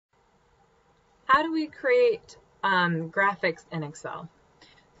How do we create graphics in Excel?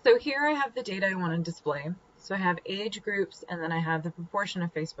 So here I have the data I want to display. So I have age groups, and then I have the proportion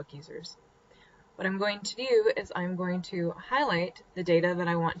of Facebook users. What I'm going to do is I'm going to highlight the data that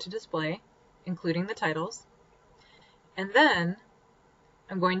I want to display, including the titles, and then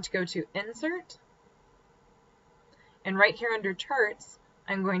I'm going to go to Insert, and right here under Charts,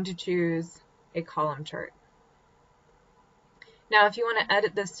 I'm going to choose a column chart. Now, if you want to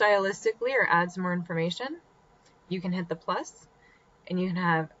edit this stylistically or add some more information, you can hit the plus, and you can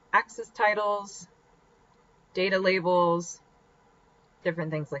have axis titles, data labels,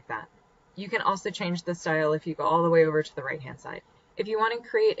 different things like that. You can also change the style if you go all the way over to the right-hand side. If you want to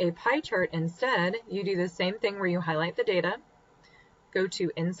create a pie chart instead, you do the same thing where you highlight the data, go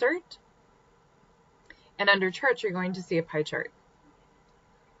to Insert, and under Charts, you're going to see a pie chart.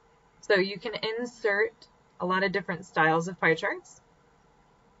 So you can insert a lot of different styles of pie charts.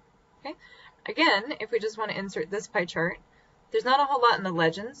 Okay. Again, if we just want to insert this pie chart, there's not a whole lot in the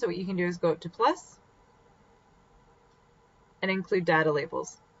legend, so what you can do is go up to plus and include data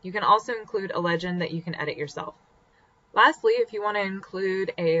labels. You can also include a legend that you can edit yourself. Lastly, if you want to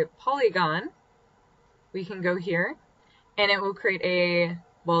include a polygon, we can go here and it will create a,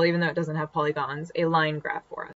 well, even though it doesn't have polygons, a line graph for us.